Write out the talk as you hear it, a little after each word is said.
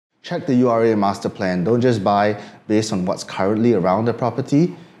check the URA Master Plan. Don't just buy based on what's currently around the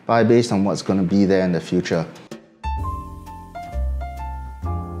property, buy based on what's going to be there in the future.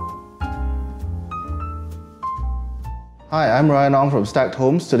 Hi, I'm J Ong from Stacked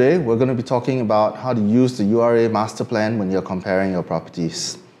Homes. Today we're going to be talking about how to use the URA Master Plan when you're comparing your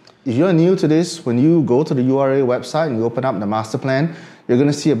properties. If you're new to this, when you go to the URA website and you open up the Master Plan, you're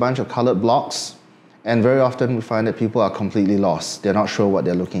going to see a bunch of colored blocks, and very often we find that people are completely lost. They're not sure what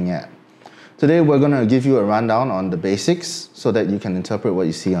they're looking at. Today we're going to give you a rundown on the basics so that you can interpret what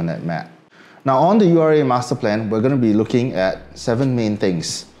you see on that map. Now on the URA Master Plan, we're going to be looking at 7 main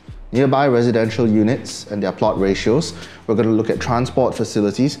things. Nearby residential units and their plot ratios. We're going to look at transport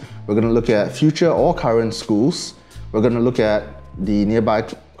facilities. We're going to look at future or current schools. We're going to look at the nearby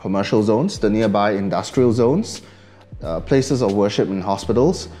commercial zones, the nearby industrial zones, places of worship and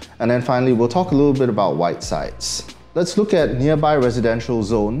hospitals. And then finally, we'll talk a little bit about white sites. Let's look at nearby residential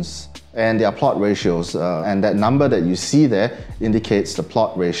zones and their plot ratios. And that number that you see there indicates the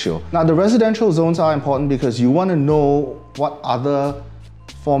plot ratio. Now, the residential zones are important because you want to know what other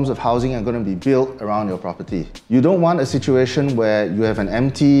forms of housing are going to be built around your property. You don't want a situation where you have an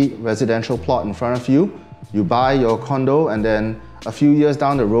empty residential plot in front of you, you buy your condo, and then a few years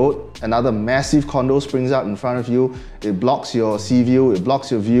down the road, another massive condo springs up in front of you, it blocks your sea view, it blocks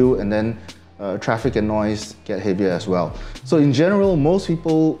your view, and then traffic and noise get heavier as well. So in general, most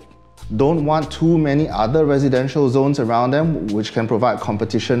people don't want too many other residential zones around them, which can provide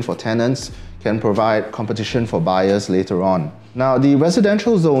competition for tenants, can provide competition for buyers later on. Now, the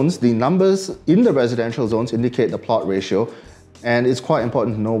residential zones, the numbers in the residential zones indicate the plot ratio, and it's quite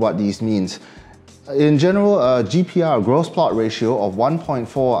important to know what these means. In general, a GPR, gross plot ratio, of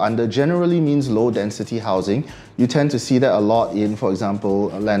 1.4 under generally means low density housing. You tend to see that a lot in, for example,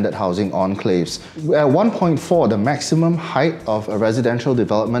 landed housing enclaves. At 1.4, the maximum height of a residential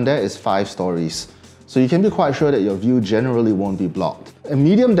development there is 5 stories. So you can be quite sure that your view generally won't be blocked. A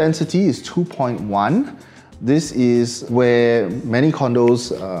medium density is 2.1. This is where many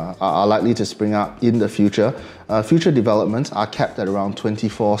condos are likely to spring up in the future. Future developments are capped at around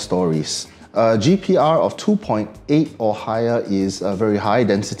 24 stories. A GPR of 2.8 or higher is a very high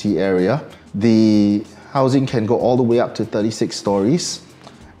density area. The housing can go all the way up to 36 stories.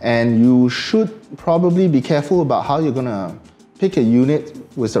 And you should probably be careful about how you're gonna pick a unit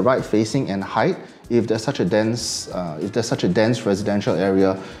with the right facing and height if there's such a dense residential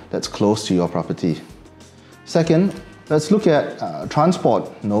area that's close to your property. Second, let's look at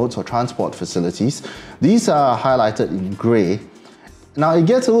transport nodes or transport facilities. These are highlighted in grey. Now it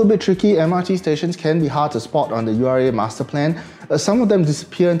gets a little bit tricky. MRT stations can be hard to spot on the URA Master Plan. Some of them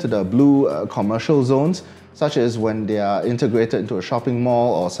disappear into the blue commercial zones, such as when they are integrated into a shopping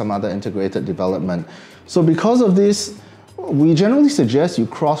mall or some other integrated development. So because of this, we generally suggest you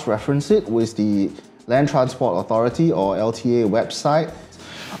cross-reference it with the Land Transport Authority or LTA website.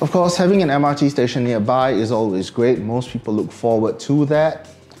 Of course, having an MRT station nearby is always great. Most people look forward to that.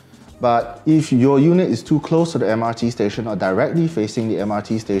 But if your unit is too close to the MRT station or directly facing the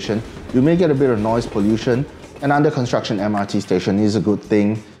MRT station, you may get a bit of noise pollution. An under construction MRT station is a good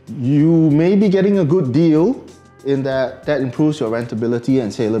thing. You may be getting a good deal in that improves your rentability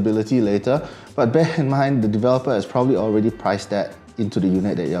and saleability later, but bear in mind the developer has probably already priced that into the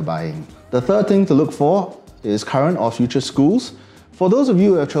unit that you're buying. The third thing to look for is current or future schools. For those of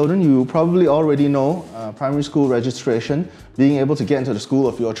you who have children, you probably already know primary school registration, being able to get into the school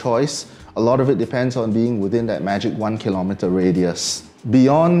of your choice. A lot of it depends on being within that magic 1 kilometer radius.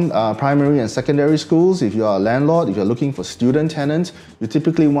 Beyond primary and secondary schools, if you're a landlord, if you're looking for student tenants, you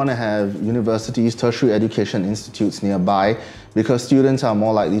typically want to have universities, tertiary education institutes nearby because students are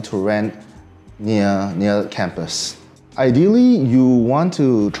more likely to rent near campus. Ideally, you want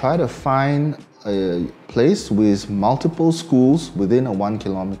to try to find a place with multiple schools within a 1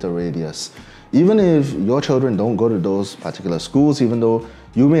 kilometer radius. Even if your children don't go to those particular schools, even though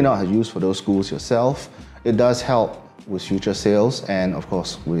you may not have use for those schools yourself, it does help with future sales and of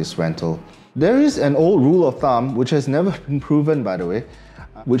course with rental. There is an old rule of thumb, which has never been proven by the way,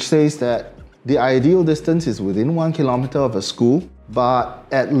 which says that the ideal distance is within 1 kilometer of a school, but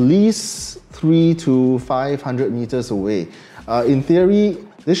at least 300 to 500 meters away. In theory,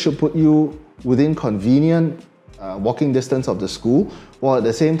 this should put you within convenient walking distance of the school, while at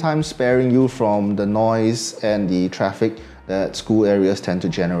the same time sparing you from the noise and the traffic that school areas tend to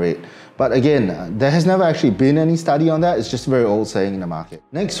generate. But again, there has never actually been any study on that. It's just a very old saying in the market.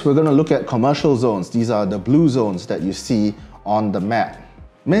 Next, we're going to look at commercial zones. These are the blue zones that you see on the map.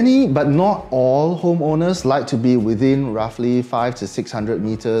 Many, but not all, homeowners like to be within roughly 500 to 600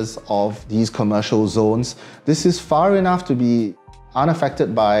 meters of these commercial zones. This is far enough to be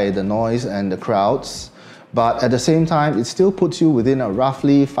unaffected by the noise and the crowds, but at the same time, it still puts you within a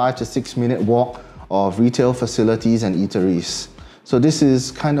roughly 5 to 6 minute walk of retail facilities and eateries. So this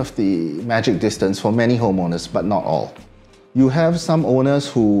is kind of the magic distance for many homeowners, but not all. You have some owners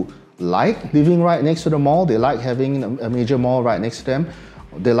who like living right next to the mall. They like having a major mall right next to them.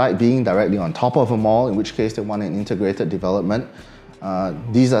 They like being directly on top of a mall, in which case they want an integrated development.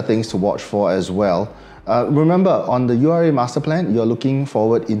 These are things to watch for as well. Remember, on the URA Master Plan, you're looking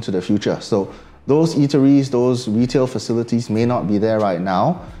forward into the future. So those eateries, those retail facilities may not be there right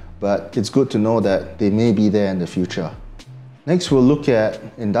now, but it's good to know that they may be there in the future. Next, we'll look at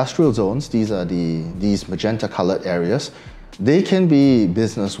industrial zones. These are these magenta colored areas. They can be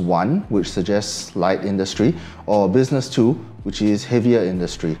business 1, which suggests light industry, or business 2, which is heavier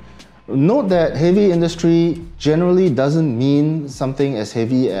industry. Note that heavy industry generally doesn't mean something as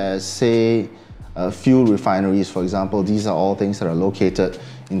heavy as, say, fuel refineries, for example. These are all things that are located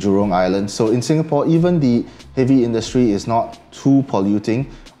in Jurong Island. So in Singapore, even the heavy industry is not too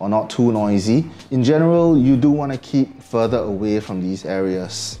polluting or not too noisy. In general, you do want to keep further away from these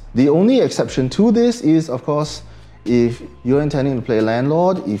areas. The only exception to this is, of course, if you're intending to play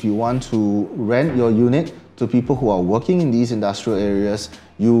landlord, if you want to rent your unit to people who are working in these industrial areas,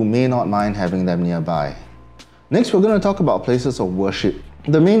 you may not mind having them nearby. Next, we're going to talk about places of worship.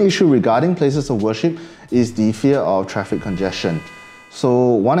 The main issue regarding places of worship is the fear of traffic congestion.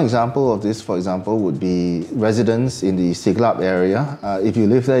 So one example of this, for example, would be residents in the Siglap area. If you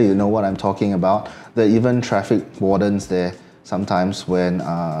live there, you know what I'm talking about. There are even traffic wardens there sometimes when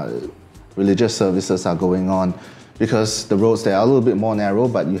religious services are going on, because the roads there are a little bit more narrow,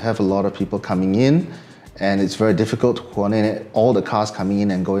 but you have a lot of people coming in, and it's very difficult to coordinate all the cars coming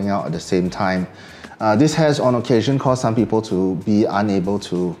in and going out at the same time. This has on occasion caused some people to be unable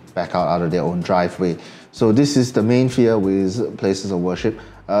to back out of their own driveway. So this is the main fear with places of worship.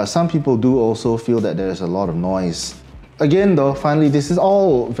 Some people do also feel that there's a lot of noise. Again though, finally, this is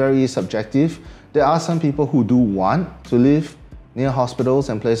all very subjective. There are some people who do want to live near hospitals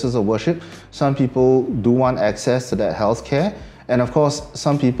and places of worship. Some people do want access to that healthcare. And of course,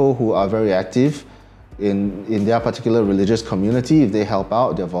 some people who are very active in their particular religious community, if they help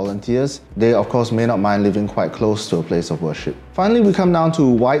out, they're volunteers, they of course may not mind living quite close to a place of worship. Finally, we come down to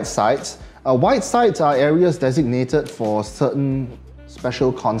white sites. White sites are areas designated for certain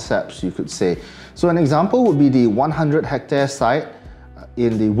special concepts, you could say. So an example would be the 100-hectare site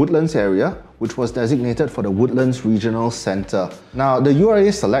in the Woodlands area, which was designated for the Woodlands Regional Centre. Now, the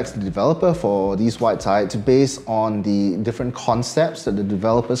URA selects the developer for these white sites based on the different concepts that the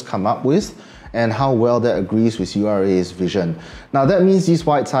developers come up with and how well that agrees with URA's vision. Now, that means these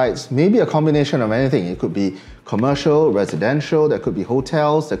white sites may be a combination of anything. It could be commercial, residential, there could be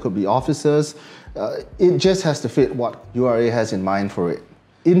hotels, there could be offices. It just has to fit what URA has in mind for it.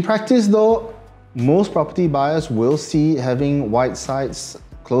 In practice though, most property buyers will see having white sites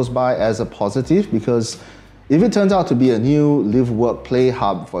close by as a positive, because if it turns out to be a new live, work, play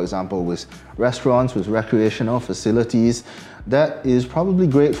hub, for example, with restaurants, with recreational facilities, that is probably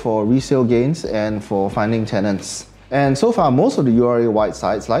great for resale gains and for finding tenants. And so far, most of the URA white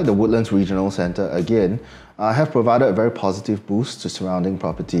sites, like the Woodlands Regional Centre again, have provided a very positive boost to surrounding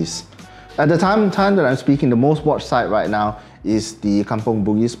properties. At the time that I'm speaking, the most watched site right now is the Kampong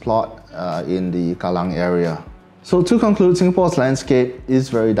Bugis plot in the Kallang area. So to conclude, Singapore's landscape is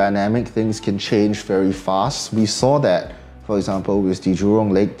very dynamic. Things can change very fast. We saw that, for example, with the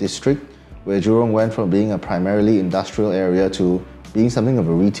Jurong Lake District, where Jurong went from being a primarily industrial area to being something of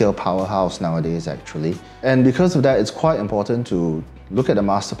a retail powerhouse nowadays, actually. And because of that, it's quite important to look at the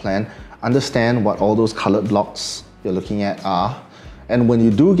master plan, understand what all those colored blocks you're looking at are. And when you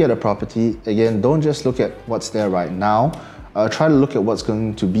do get a property, again, don't just look at what's there right now. Try to look at what's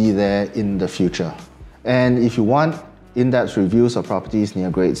going to be there in the future. And if you want in-depth reviews of properties near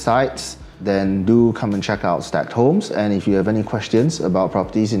great sites, then do come and check out Stacked Homes. And if you have any questions about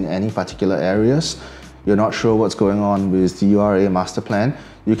properties in any particular areas, you're not sure what's going on with the URA Master Plan,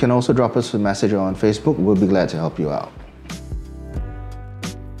 you can also drop us a message on Facebook. We'll be glad to help you out.